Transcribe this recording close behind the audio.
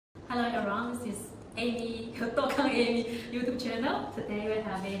Hello everyone, this is Amy, Docan Amy YouTube channel. Today we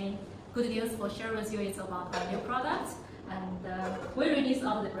have any good news for share with you. It's about our new product, and we released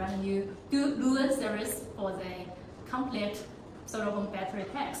the brand new Docan series for the complete solar home battery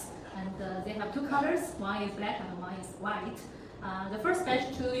packs. And they have two colors, one is black and one is white. The first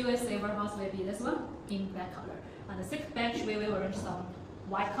batch to USA warehouse will be this one in black color, and the second batch we will arrange some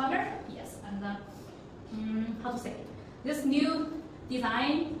white color. Yes, and how to say it? This new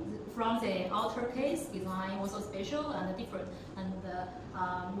design from the outer case design also special and different, and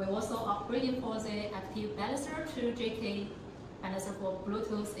we also upgraded for the active balancer to JK balancer for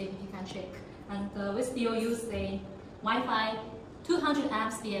Bluetooth app can check, and we still use the Wi-Fi 200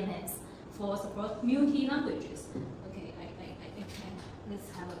 amps BMS for support multi languages. Okay, let's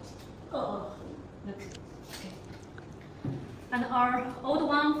have it. Oh, look. Okay. And our old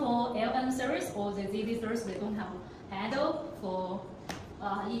one for LN series or the ZZ series, they don't have handle for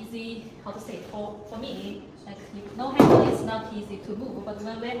easy, how to say it, for me, like no handle is not easy to move, but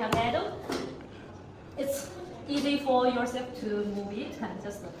when we have handle, it's easy for yourself to move it and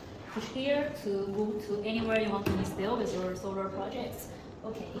just push here to move to anywhere you want to install with your solar projects.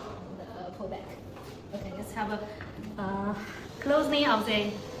 Okay, and pull back. Okay, let's have a closing of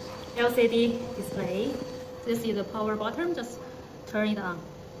the LCD display. This is the power button, just turn it on.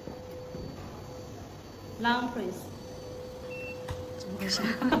 Long press.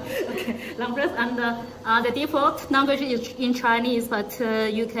 Okay, long press, and the default language is in Chinese, but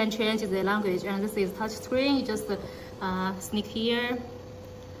you can change the language. And this is touch screen. You just sneak here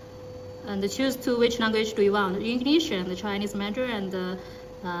and choose to which language do you want: English and the Chinese Mandarin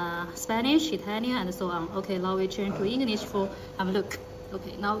and Spanish, Italian, and so on. Okay, now we change to English for have a look.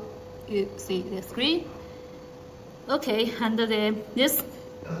 Okay, now you see the screen. Okay, and this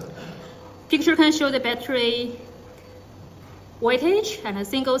picture can show the battery voltage and a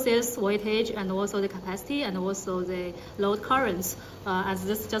single phase voltage, and also the capacity and also the load currents. As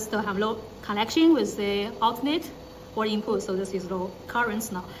this just have low connection with the alternate or input, so this is low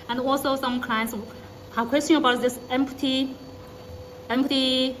currents now. And also some clients have question about this empty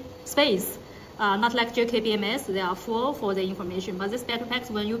space. Not like JK BMS, they are full for the information. But this battery packs,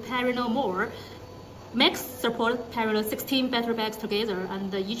 when you parallel more, Max support parallel 16 battery packs together,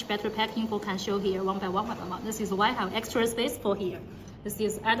 and each battery pack info can show here one by one. This is why I have extra space for here. This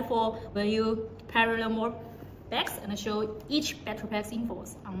is add for when you parallel more packs and show each battery pack's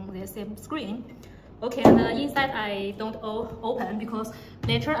infos on the same screen. Okay, and inside I don't open because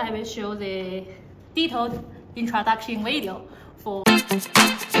later I will show the detailed introduction video for.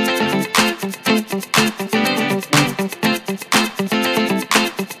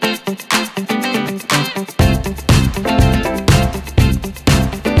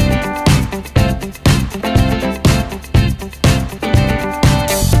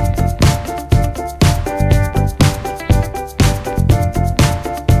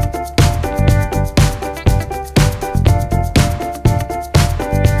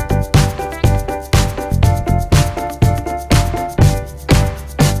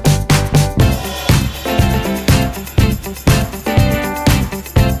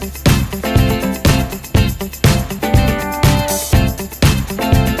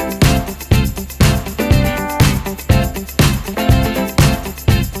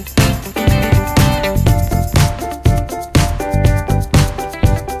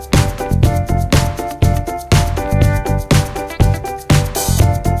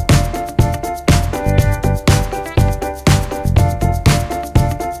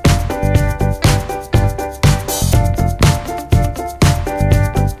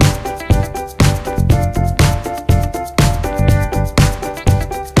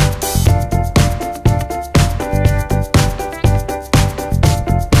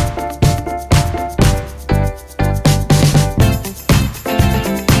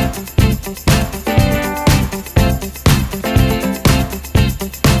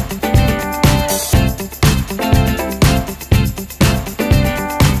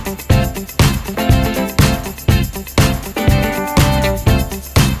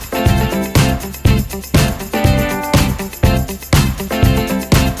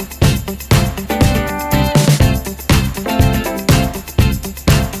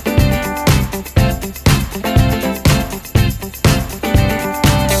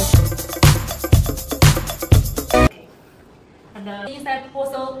 Inside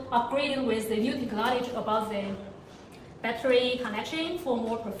also upgraded with the new technology about the battery connection for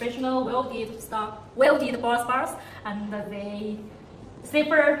more professional welded bars and the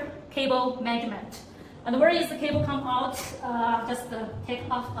safer cable management. And where is the cable come out? Just take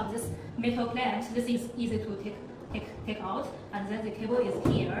off of this metal clamp. This is easy to take take out, and then the cable is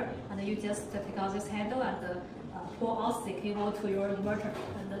here, and you just take out this handle and pull out the cable to your inverter,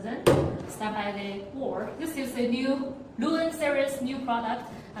 and then stand by the wall. This is the new Luen series new product,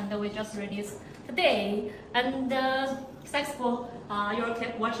 and we just released today. And thanks for your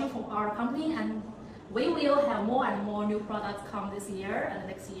keep watching from our company, and we will have more and more new products come this year and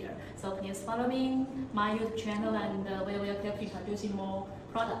next year. So please follow me, my YouTube channel, and we will keep introducing more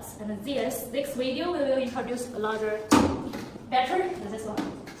products. And this next video we will introduce a larger battery. This one.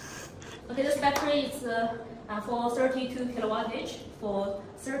 Okay, this battery is for 32 kilowattage for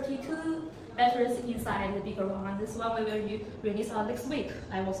 32 batteries inside the bigger one. And this one we will release next week.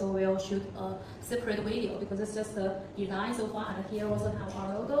 I also will shoot a separate video because it's just the design so far. And here also have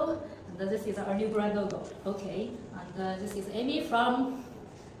our logo. And this is our new brand logo. Okay, and this is Amy from.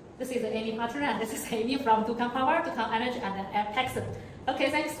 This is Amy partner, and this is Amy from Docan Power, Docan Energy, and Texas. Okay,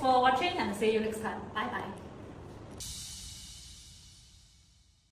 thanks for watching, and see you next time. Bye bye.